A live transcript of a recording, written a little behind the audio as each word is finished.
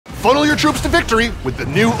Funnel your troops to victory with the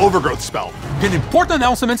new Overgrowth spell. Pin important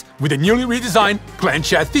announcements with the newly redesigned Clan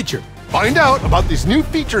Chat feature. Find out about these new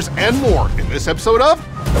features and more in this episode of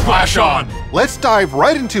Flash On! Let's dive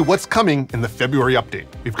right into what's coming in the February update.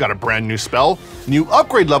 We've got a brand new spell, new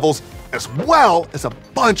upgrade levels, as well as a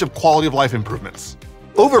bunch of quality of life improvements.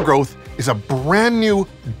 Overgrowth is a brand new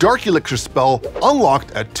Dark Elixir spell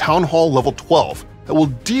unlocked at Town Hall level 12 that will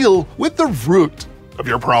deal with the root of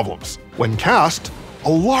your problems. When cast, a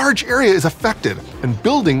large area is affected, and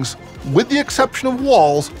buildings, with the exception of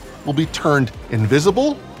walls, will be turned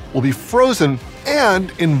invisible, will be frozen,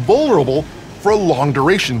 and invulnerable for a long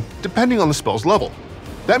duration, depending on the spell's level.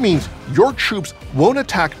 That means your troops won't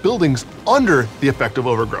attack buildings under the effect of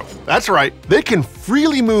Overgrowth. That's right, they can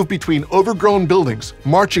freely move between overgrown buildings,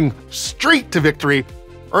 marching straight to victory,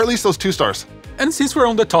 or at least those 2 stars. And since we're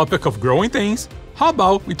on the topic of growing things, how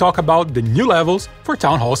about we talk about the new levels for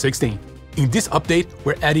Town Hall 16? In this update,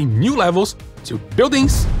 we're adding new levels to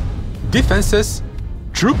buildings, defenses,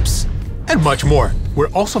 troops, and much more. We're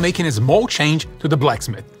also making a small change to the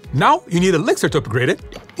blacksmith. Now you need elixir to upgrade it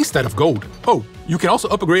instead of gold. Oh, you can also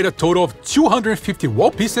upgrade a total of 250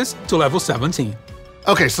 wall pieces to level 17.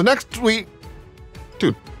 Okay, so next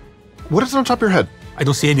Dude, what is on top of your head? I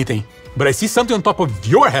don't see anything, but I see something on top of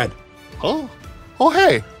your head. Oh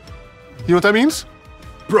hey. You know what that means?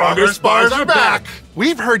 Progress bars are back!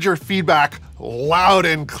 We've heard your feedback loud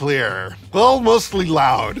and clear. Well, mostly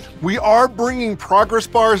loud. We are bringing progress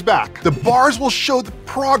bars back. The bars will show the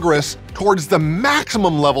progress towards the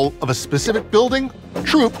maximum level of a specific building,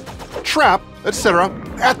 troop, trap, etc.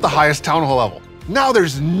 at the highest Town Hall level. Now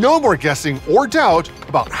there's no more guessing or doubt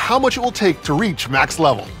about how much it will take to reach max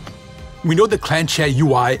level. We know the Clan Chat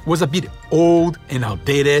UI was a bit old and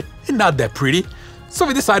outdated and not that pretty, so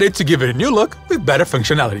we decided to give it a new look with better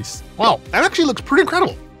functionalities. Wow, that actually looks pretty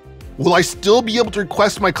incredible. Will I still be able to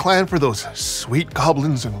request my clan for those sweet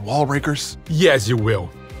goblins and wall breakers? Yes, you will.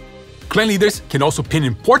 Clan leaders can also pin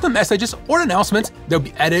important messages or announcements that will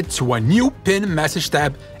be added to a new pin message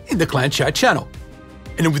tab in the Clan Chat channel.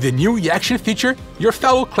 And with the new reaction feature, your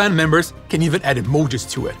fellow clan members can even add emojis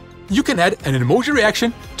to it. You can add an emoji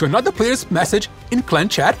reaction to another player's message in Clan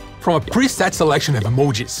Chat from a preset selection of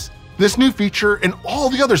emojis. This new feature and all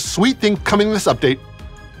the other sweet things coming in this update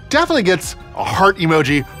definitely gets a heart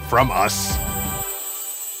emoji from us.